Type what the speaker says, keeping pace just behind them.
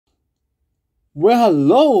Well,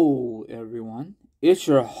 hello everyone. It's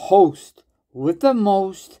your host with the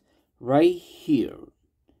most right here.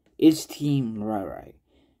 It's Team Rai.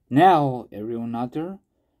 Now, everyone out there,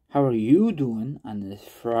 how are you doing on this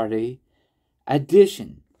Friday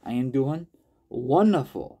edition? I am doing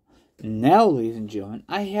wonderful. Now, ladies and gentlemen,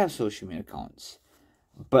 I have social media accounts,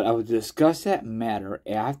 but I will discuss that matter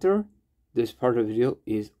after this part of the video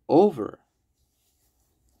is over.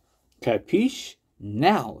 Capiche?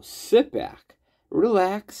 Now, sit back,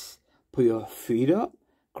 relax, put your feet up,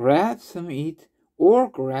 grab some to eat, or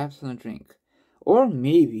grab some to drink. Or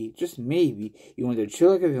maybe, just maybe, you want to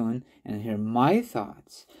chill like a villain and hear my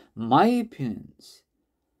thoughts, my opinions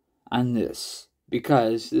on this.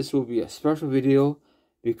 Because this will be a special video,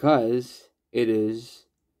 because it is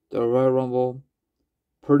the Royal Rumble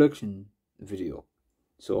prediction video.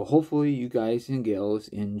 So hopefully you guys and gals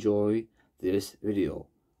enjoy this video.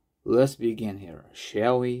 Let's begin here,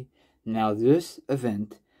 shall we? Now, this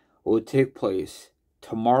event will take place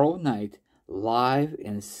tomorrow night live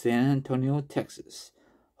in San Antonio, Texas,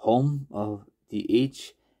 home of the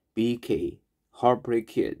HBK, Heartbreak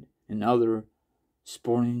Kid, and other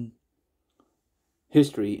sporting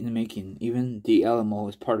history in the making. Even the Alamo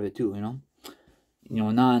is part of it too,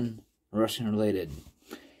 non-wrestling related.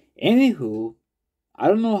 Anywho, I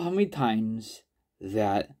don't know how many times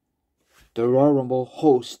that the Royal Rumble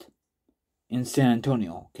host in San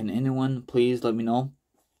Antonio. Can anyone please let me know?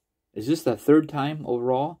 Is this the third time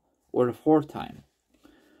overall or the fourth time?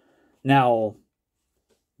 Now,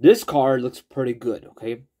 this card looks pretty good,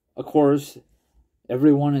 okay? Of course,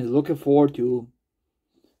 everyone is looking forward to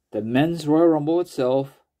the men's Royal Rumble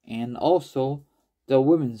itself and also the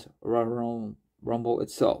women's Royal Rumble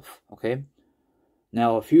itself, okay?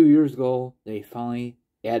 Now, a few years ago, they finally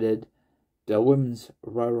added the women's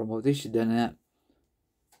Royal Rumble. They should have done that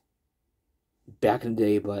back in the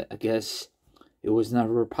day, but I guess it was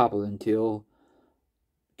never popular until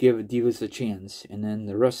give Divas a chance, and then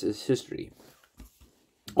the rest is history.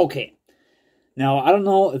 Okay, now I don't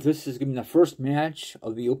know if this is going to be the first match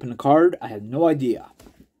of the open card. I have no idea,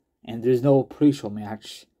 and there's no pre-show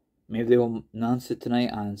match. Maybe they will announce it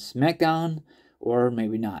tonight on SmackDown, or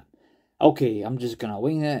maybe not. Okay, I'm just going to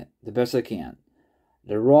wing it the best I can.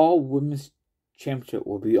 The Raw Women's Championship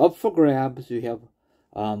will be up for grabs. We have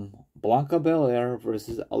Blanca Belair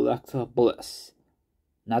versus Alexa Bliss.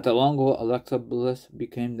 Not that long ago, Alexa Bliss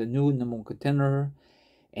became the new number one contender,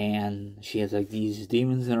 and she has like these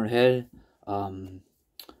demons in her head.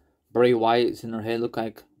 Bray Wyatt's in her head. Look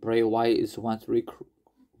like Bray Wyatt is the one to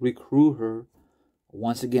recruit her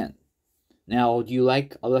once again. Now, do you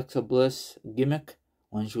like Alexa Bliss gimmick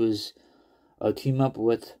when she was team up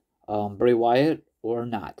with Bray Wyatt or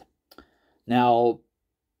not? Now,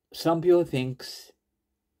 some people thinks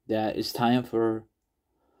that it's time for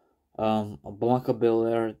Blanca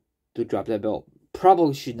Belair to drop that belt.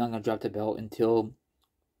 Probably she's not going to drop the belt until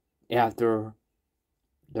after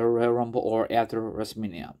the Royal Rumble or after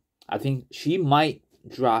WrestleMania. I think she might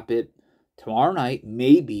drop it tomorrow night,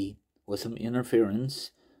 maybe with some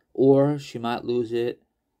interference, or she might lose it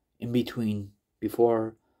in between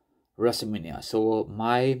before WrestleMania. So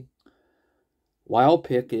my wild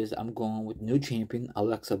pick is I'm going with new champion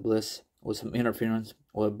Alexa Bliss with some interference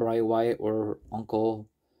with Bray Wyatt or Uncle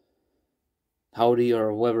Howdy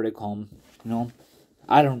or whatever they call him.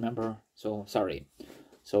 I don't remember, so sorry.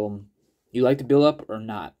 So, you like the build up or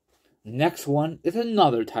not? Next one is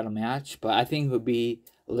another title match, but I think it will be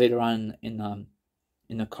later on in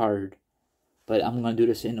the card. But I'm gonna do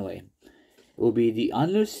this anyway. It will be the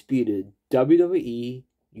undisputed WWE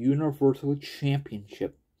Universal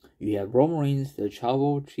Championship. You have Roman Reigns, the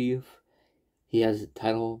Tribal Chief. He has the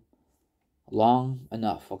title long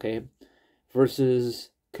enough, okay? Versus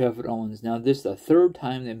Kevin Owens. Now, this is the third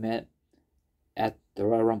time they met at the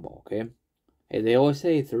Royal Rumble, okay? Hey, they always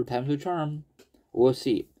say third time's a charm. We'll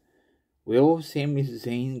see. Will Sami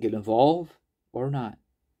Zayn get involved or not?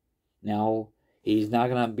 Now, he's not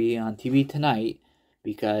going to be on TV tonight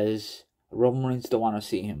because Roman Reigns don't want to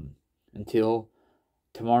see him until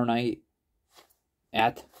tomorrow night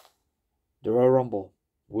at the Royal Rumble.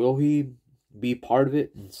 Will he be part of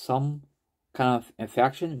it in some kind of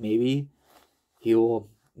faction? Maybe he will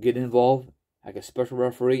get involved like a special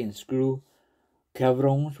referee and screw Kevin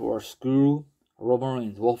Owens or screw Roman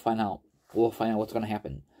Reigns. We'll find out. We'll find out what's going to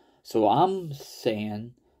happen. So I'm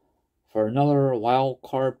saying for another wild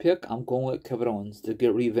card pick, I'm going with Kevin Owens to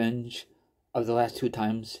get revenge of the last two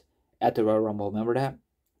times at the Royal Rumble. Remember that?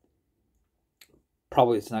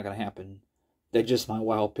 Probably it's not going to happen. That's just my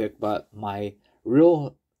wild pick, but my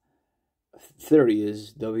real theory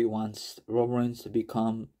is WWE wants Roman Reigns to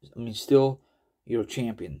become, still your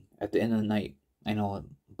champion at the end of the night. I know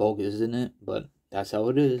bogus, isn't it? But that's how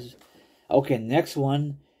it is. Okay, next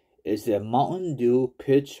one is the Mountain Dew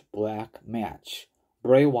Pitch Black match.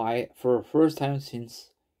 Bray Wyatt, for the first time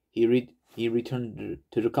since he returned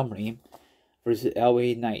to the company, versus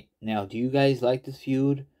LA Knight. Now, do you guys like this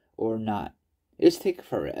feud or not? It's taking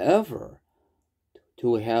forever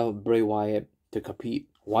to have Bray Wyatt to compete.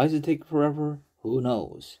 Why does it take forever? Who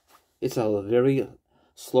knows? It's a very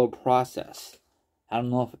slow process. I don't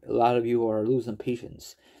know if a lot of you are losing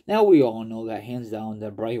patience. Now we all know that hands down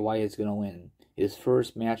that Bray Wyatt is going to win his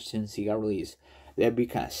first match since he got released. That'd be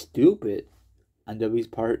kind of stupid on WWE's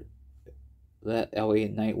part. Let LA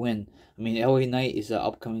Knight win. I mean, LA Knight is an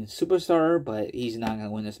upcoming superstar, but he's not going to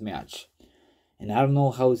win this match. And I don't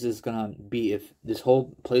know how this is going to be if this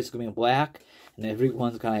whole place is going to be black and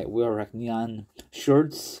everyone's going to wear like neon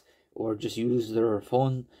shirts or just use their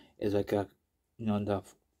phone as like a, the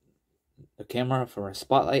camera for a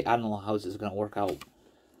spotlight. I don't know how this is going to work out.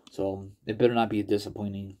 So it better not be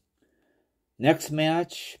disappointing. Next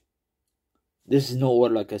match. This is no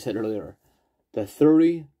order, like I said earlier. The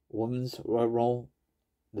 30 Women's Royal Rumble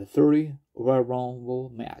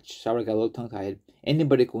match. Sorry, I got a little tongue-tied.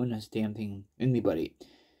 Anybody can win this damn thing. Anybody.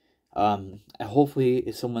 Hopefully,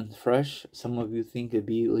 if someone's fresh, some of you think it'd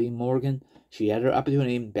be Lee Morgan. She had her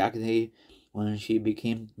opportunity back in the day when she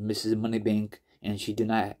became Mrs. Moneybank, and she did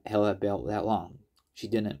not hold that belt that long. She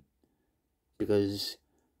didn't. Because,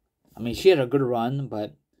 I mean, she had a good run,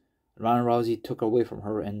 but Ronda Rousey took away from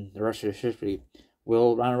her, and the rest of history.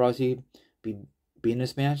 Will Ronda Rousey be in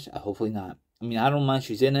this match? Hopefully not. I mean, I don't mind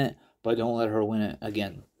she's in it, but don't let her win it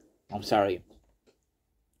again. I'm sorry.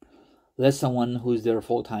 Let someone who's there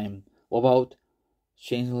full time. What about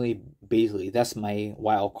Shayna Baszler? That's my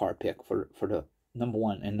wild card pick for the number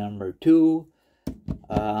one. And number two,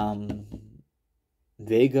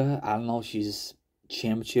 Vega. I don't know if she's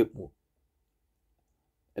championship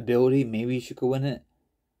ability. Maybe she could win it.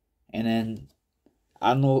 And then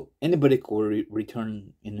I don't know, anybody could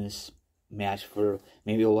return in this match. For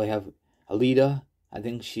maybe we'll have Alita. I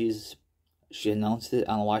think she announced it.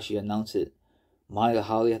 I don't know why she announced it. Maya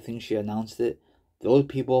Holly, I think she announced it. Those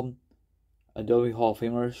people, Adobe Hall of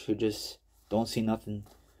Famers, who just don't see nothing.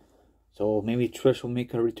 So maybe Trish will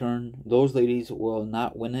make her return. Those ladies will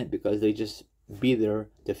not win it because they just be there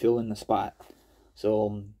to fill in the spot.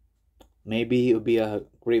 So maybe it'll be a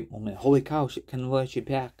great moment. Holy cow, she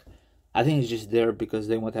back. I think it's just there because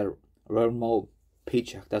they want that Royal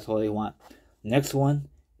paycheck. That's all they want. Next one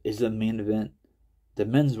is the main event, the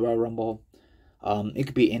men's Royal Rumble. It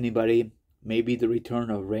could be anybody. Maybe the return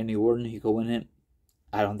of Randy Orton. He could win it.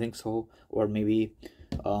 I don't think so. Or maybe,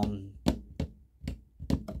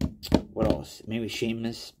 what else? Maybe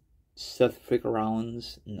Sheamus, Seth Freaking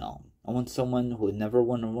Rollins. No, I want someone who had never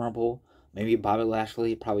won a Rumble. Maybe Bobby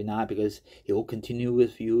Lashley. Probably not, because he will continue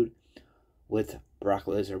his feud with Brock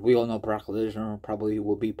Lesnar. We all know Brock Lesnar probably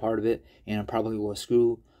will be part of it, and probably will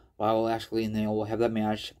screw Bobby Lashley, and they will have that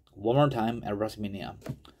match one more time at WrestleMania.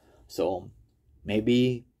 So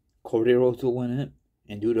maybe Cody Rhodes will win it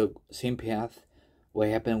and do the same path what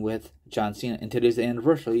happened with John Cena. And today's the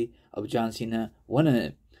anniversary of John Cena winning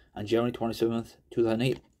it on January 27th,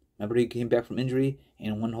 2008. Remember, he came back from injury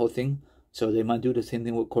and won the whole thing. So they might do the same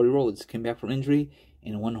thing with Cody Rhodes. Came back from injury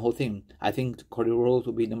and won the whole thing. I think Cody Rhodes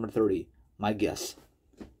will be number 30. My guess.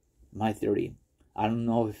 My theory. I don't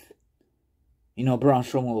know if, Braun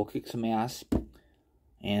Strowman will kick some ass.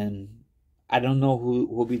 And I don't know who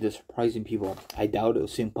will be the surprising people. I doubt it.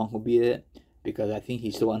 CM Punk will be it, because I think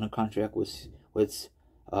he's still under contract with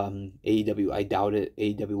AEW. I doubt it.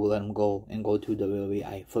 AEW will let him go and go to WWE.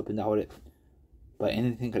 I flipping doubt it. But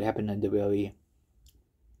anything could happen in WWE.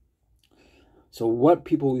 So what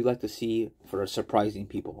people would like to see for the surprising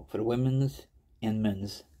people? For the women's and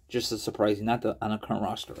men's. Just as surprising, not on the current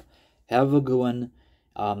roster. Have a good one.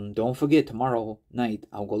 Don't forget, tomorrow night,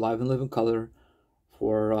 I'll go live in living color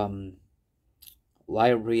for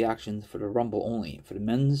live reactions for the Rumble only. For the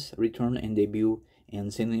men's return and debut,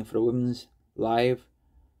 and same thing for the women's live,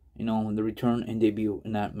 the return and debut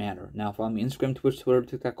in that matter. Now, follow me on Instagram, Twitch, Twitter,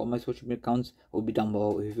 TikTok. All my social media accounts will be down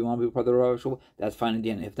below. If you want to be part of the Royal Show, that's fine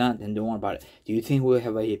again. If not, then don't worry about it. Do you think we'll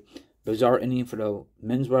have a bizarre ending for the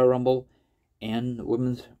men's Royal Rumble and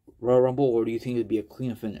women's Royal Rumble, or do you think it'd be a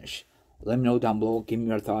clean finish? Let me know down below. Give me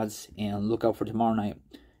your thoughts, and look out for tomorrow night.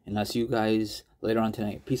 And I'll see you guys later on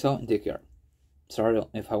tonight. Peace out and take care. Sorry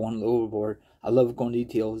if I went overboard. I love going to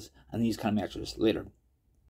details on these kind of matches. Later.